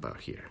talking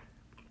about here.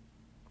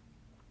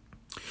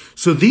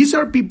 So these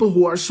are people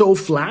who are so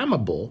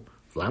flammable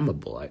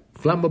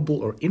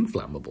or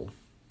inflammable.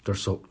 They're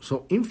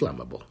so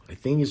inflammable. I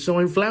think it's so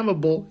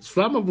inflammable. It's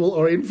flammable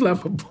or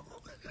inflammable.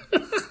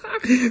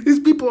 These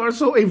people are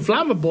so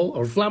inflammable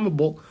or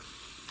flammable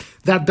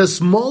that the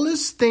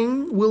smallest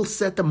thing will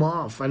set them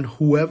off, and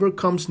whoever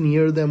comes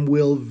near them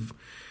will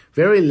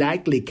very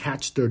likely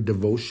catch their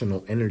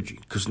devotional energy,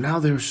 because now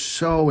they're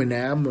so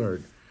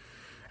enamored.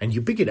 And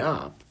you pick it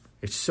up.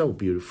 It's so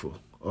beautiful.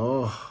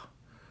 Oh,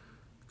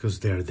 because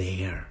they're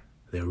there.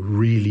 They're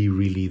really,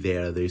 really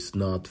there. There's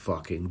not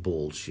fucking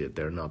bullshit.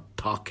 They're not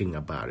talking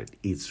about it.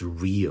 It's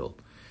real.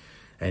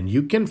 And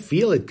you can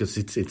feel it because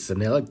it's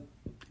an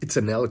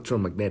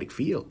electromagnetic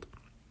field.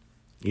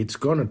 It's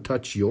going to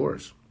touch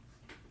yours.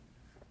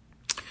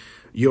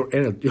 Your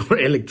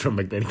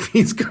electromagnetic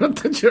field is going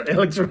to touch your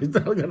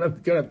electromagnetic. It's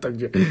not going to touch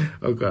your...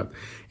 Oh, God.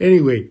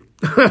 Anyway.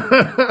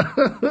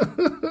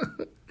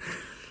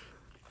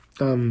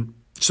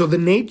 So the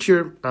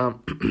nature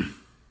of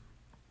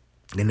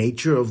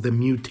the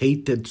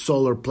mutated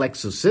solar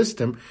plexus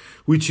system,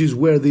 which is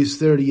where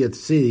this 30th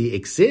city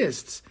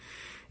exists,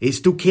 is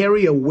to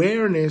carry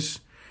awareness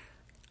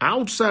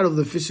outside of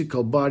the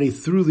physical body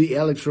through the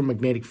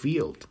electromagnetic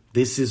field.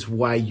 This is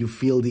why you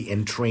feel the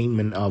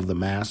entrainment of the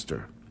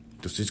master,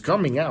 because it's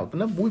coming out.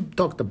 And we've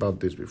talked about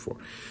this before.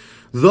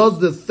 Thus,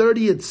 the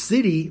 30th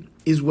city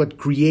is what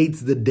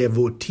creates the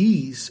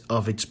devotees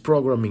of its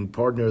programming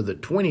partner, the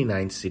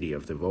 29th city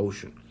of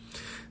devotion.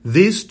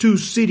 These two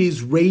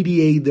cities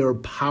radiate their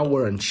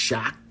power and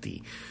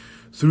Shakti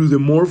through the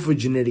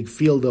morphogenetic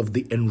field of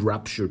the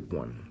enraptured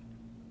one.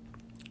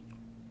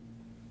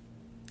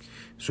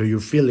 So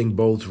you're feeling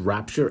both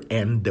rapture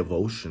and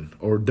devotion,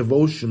 or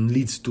devotion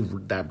leads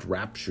to that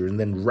rapture, and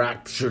then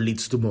rapture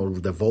leads to more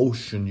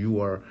devotion.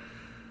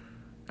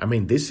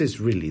 This is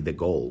really the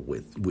goal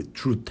with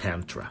true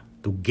Tantra,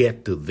 to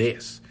get to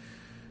this.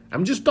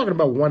 I'm just talking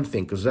about one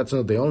thing, because that's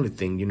not the only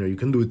thing. You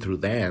can do it through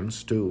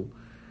dance too.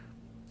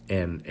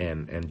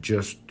 And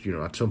just,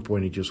 at some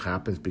point it just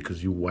happens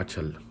because you watch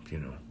a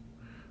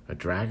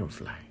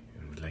dragonfly.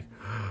 And it's like,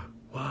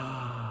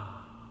 wow.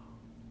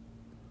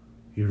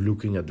 You're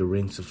looking at the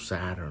rings of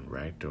Saturn,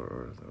 right?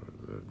 Or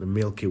the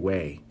Milky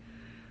Way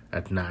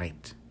at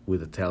night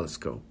with a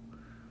telescope.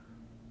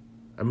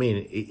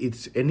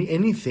 It's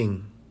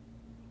anything,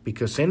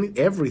 because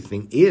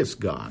everything is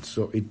God.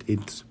 So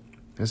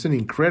that's an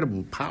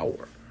incredible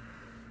power.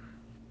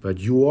 But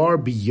you are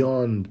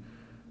beyond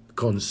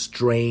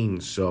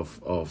constraints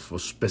of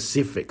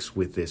specifics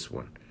with this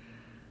one.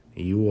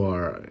 You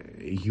are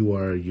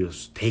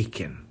just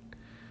taken,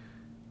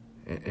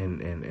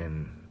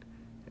 and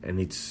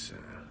it's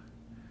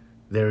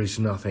there is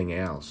nothing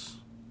else.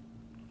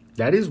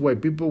 That is why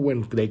people,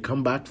 when they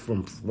come back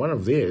from one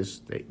of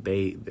this,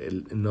 they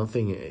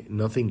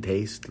nothing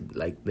tastes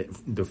like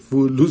the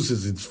food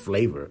loses its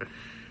flavor.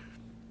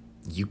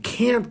 You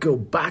can't go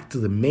back to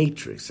the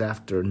Matrix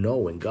after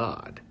knowing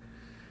God.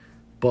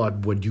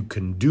 But what you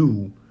can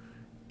do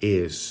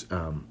is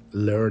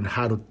learn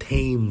how to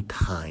tame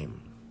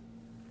time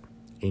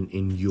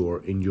in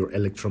your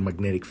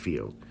electromagnetic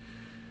field,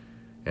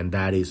 and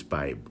that is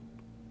by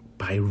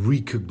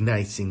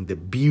recognizing the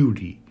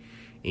beauty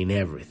in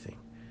everything.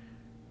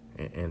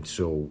 And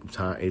so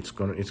it's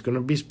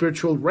gonna be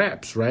spiritual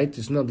reps, right?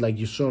 It's not like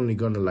you're suddenly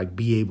gonna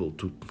be able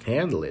to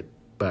handle it,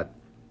 but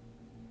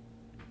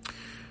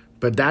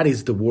that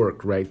is the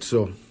work, right?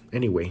 So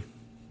anyway.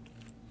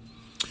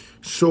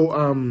 So,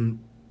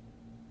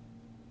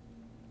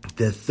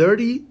 the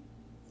 30th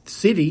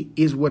city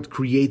is what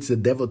creates the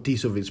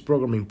devotees of its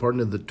programming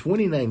partner, the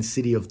 29th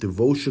city of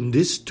devotion.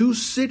 These two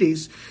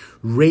cities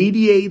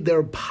radiate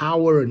their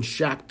power and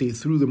Shakti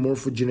through the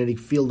morphogenetic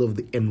field of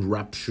the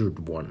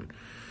enraptured one.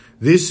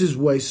 This is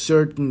why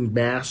certain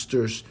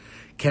masters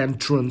can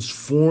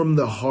transform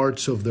the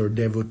hearts of their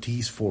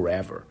devotees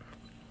forever.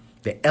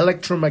 The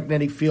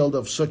electromagnetic field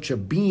of such a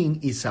being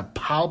is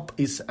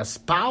as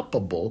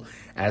palpable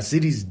as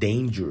it is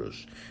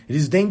dangerous. It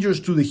is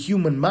dangerous to the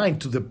human mind,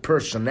 to the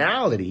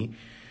personality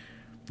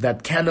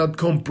that cannot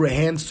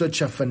comprehend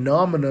such a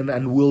phenomenon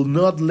and will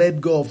not let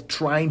go of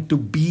trying to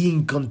be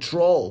in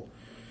control.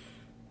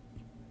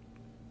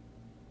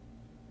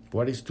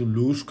 What is to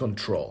lose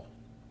control?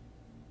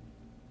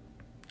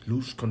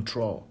 Lose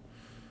control.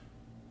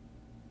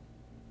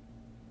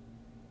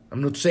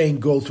 I'm not saying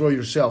go throw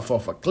yourself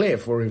off a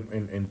cliff or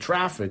in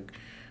traffic.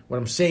 What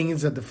I'm saying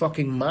is that the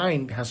fucking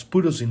mind has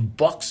put us in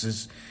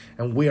boxes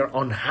and we are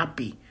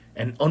unhappy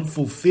and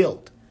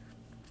unfulfilled.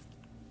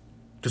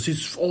 Because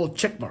it's all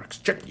check marks.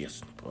 Check,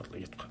 yes.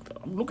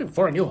 I'm looking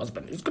for a new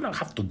husband. It's going to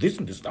have to this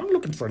and this. I'm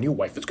looking for a new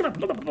wife. I'm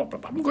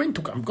going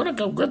to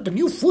go get the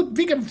new food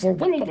vegan for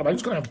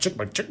it's going to have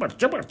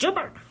check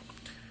mark.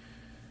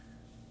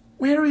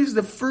 Where is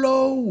the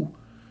flow?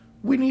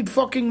 We need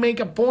fucking make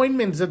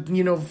appointments at,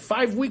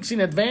 5 weeks in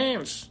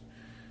advance.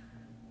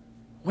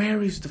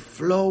 Where is the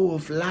flow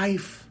of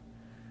life?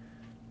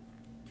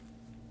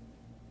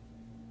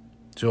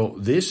 So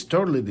this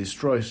totally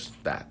destroys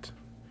that.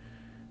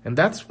 And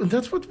that's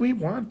what we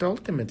want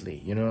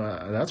ultimately.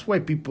 That's why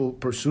people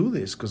pursue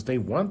this, because they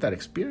want that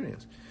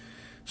experience.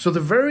 So the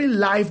very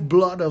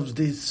lifeblood of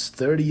this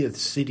 30th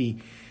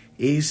city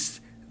is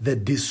the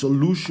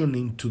dissolution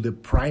into the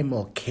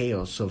primal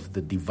chaos of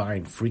the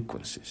divine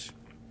frequencies.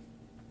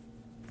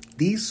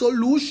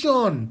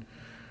 Dissolution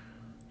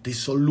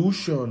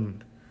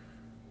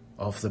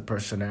of the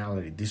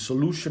personality,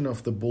 dissolution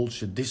of the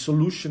bullshit,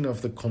 dissolution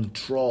of the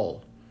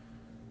control.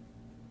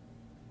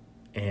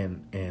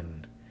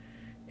 And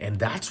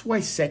that's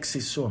why sex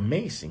is so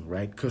amazing,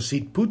 right? Because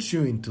it puts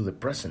you into the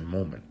present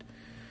moment.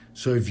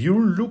 So if you're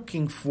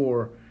looking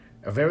for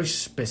a very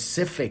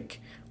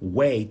specific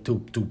way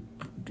to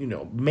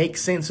make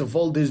sense of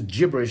all this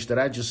gibberish that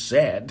I just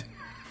said,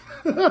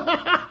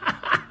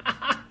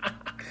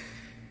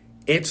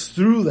 it's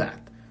through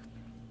that.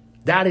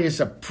 That is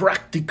a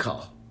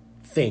practical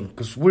thing,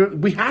 because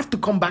we have to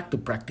come back to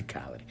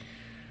practicality,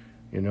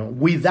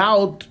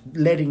 without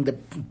letting the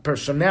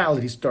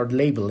personality start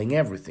labeling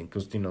everything,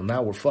 because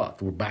now we're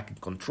fucked. We're back in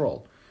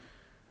control.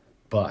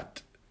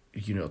 But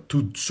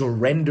to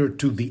surrender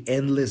to the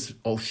endless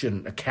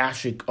ocean,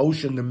 Akashic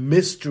ocean, the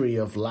mystery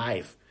of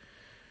life,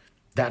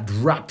 that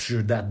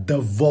rapture, that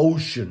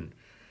devotion,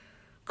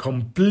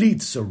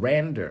 complete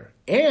surrender.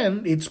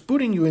 And it's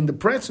putting you in the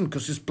present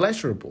because it's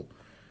pleasurable.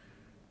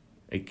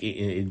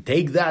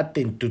 Take that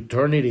and to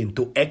turn it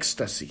into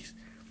ecstasy.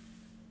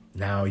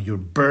 Now you're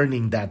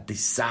burning that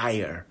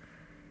desire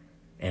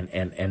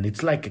And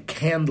it's like a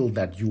candle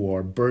that you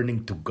are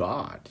burning to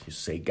God. You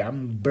say,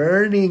 I'm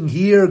burning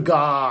here,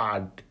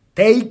 God.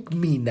 Take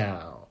me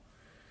now.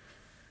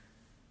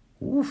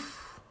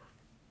 Oof.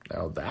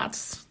 Now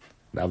that's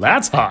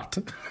hot.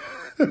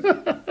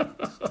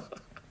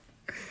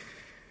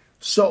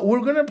 So we're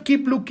going to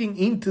keep looking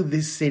into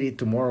this city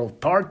tomorrow,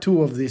 part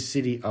 2 of this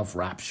city of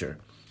Rapture.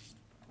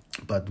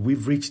 But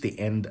we've reached the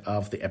end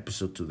of the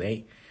episode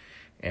today.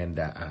 And,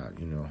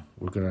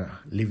 we're going to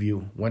leave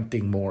you one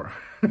thing more.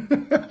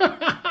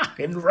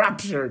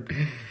 Enraptured.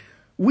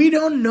 We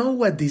don't know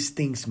what these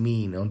things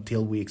mean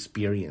until we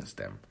experience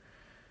them.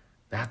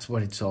 That's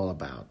what it's all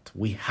about.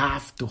 We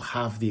have to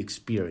have the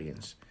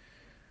experience.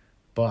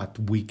 But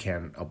we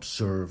can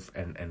observe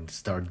and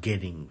start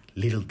getting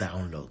little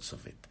downloads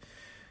of it.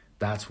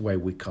 That's why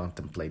we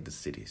contemplate the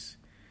cities.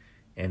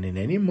 And in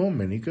any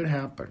moment, it could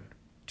happen.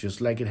 Just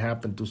like it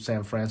happened to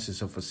St.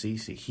 Francis of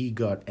Assisi. He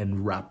got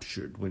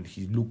enraptured when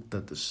he looked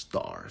at the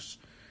stars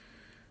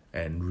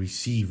and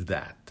received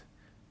that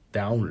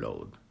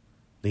download,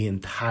 the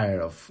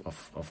entire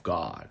of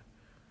God.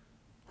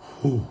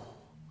 Whew.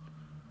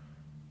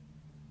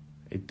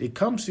 It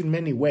comes in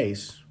many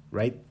ways,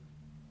 right?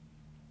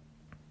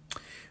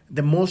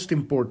 The most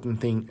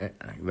important thing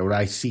that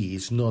I see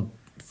is not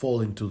fall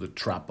into the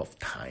trap of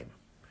time.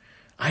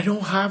 I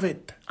don't have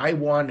it. I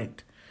want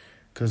it.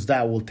 Because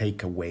that will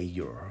take away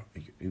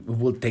it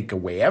will take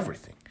away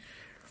everything.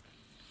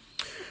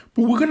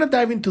 But we're going to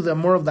dive into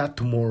more of that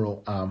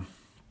tomorrow.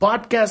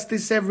 Podcast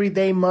is every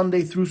day,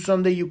 Monday through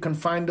Sunday. You can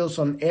find us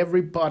on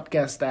every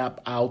podcast app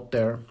out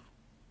there.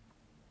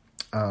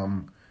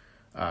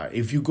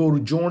 If you go to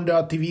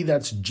journ.tv,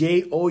 that's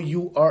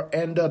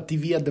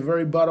JOURN.tv. At the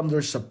very bottom,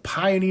 there's a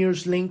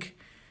Pioneers link.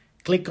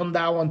 Click on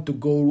that one to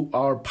go to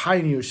our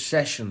Pioneer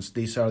sessions.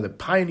 These are the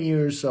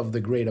pioneers of the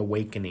Great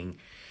Awakening.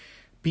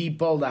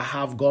 People that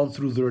have gone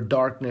through their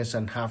darkness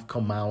and have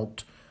come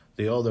out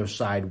the other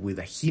side with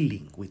a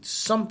healing, with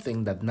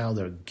something that now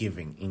they're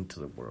giving into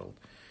the world.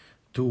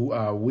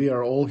 We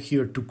are all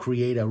here to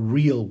create a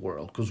real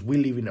world because we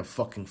live in a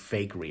fucking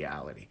fake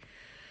reality.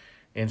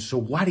 And so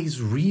what is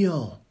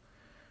real?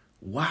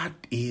 What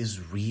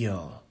is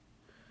real?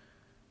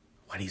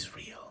 What is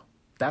real?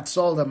 That's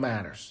all that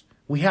matters.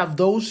 We have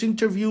those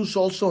interviews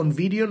also on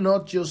video,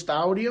 not just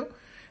audio.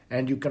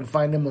 And you can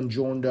find them on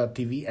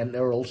journ.tv, and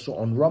they're also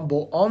on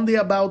Rumble. On the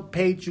About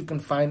page, you can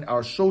find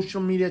our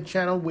social media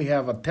channel. We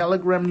have a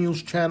Telegram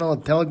news channel, a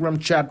Telegram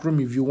chat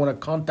room. If you want to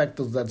contact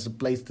us, that's the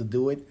place to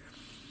do it.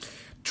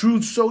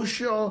 Truth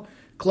Social,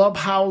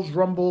 Clubhouse,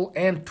 Rumble,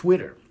 and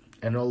Twitter.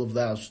 And all of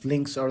those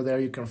links are there.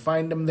 You can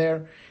find them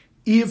there.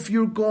 If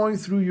you're going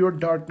through your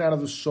dark night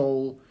of the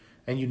soul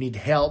and you need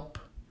help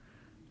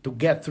to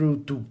get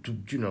through,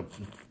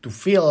 to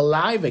feel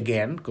alive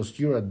again, because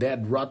you're a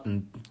dead,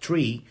 rotten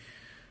tree,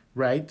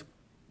 right?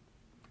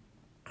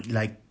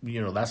 Like,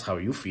 that's how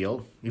you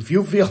feel. If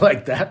you feel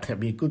like that, I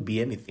mean, it could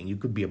be anything. You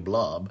could be a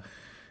blob.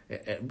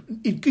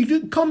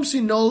 It comes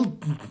in all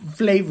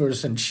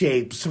flavors and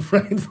shapes,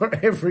 right, for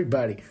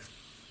everybody.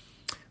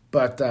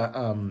 But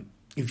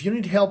if you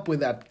need help with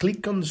that,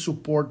 click on the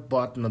support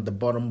button at the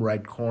bottom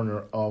right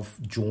corner of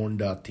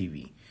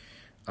journ.tv.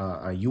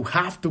 You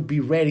have to be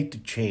ready to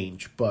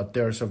change, but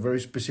there's a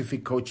very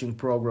specific coaching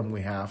program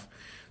we have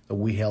that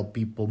we help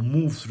people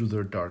move through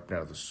their dark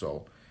night of the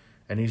soul.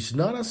 And it's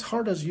not as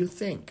hard as you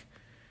think.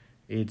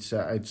 It's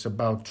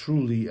about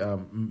truly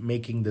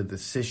making the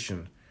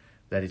decision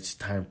that it's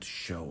time to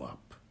show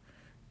up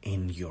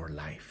in your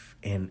life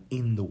and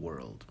in the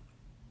world.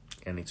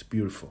 And it's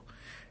beautiful.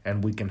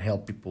 And we can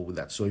help people with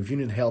that. So if you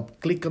need help,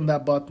 click on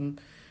that button,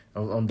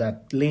 on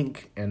that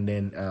link, and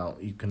then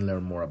you can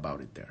learn more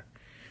about it there.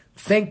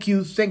 Thank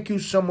you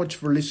so much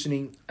for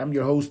listening. I'm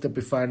your host,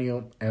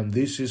 Epifanio, and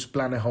this is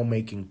Planet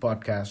Homemaking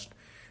Podcast.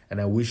 And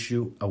I wish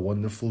you a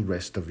wonderful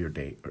rest of your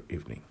day or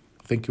evening.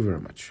 Thank you very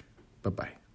much. Bye-bye.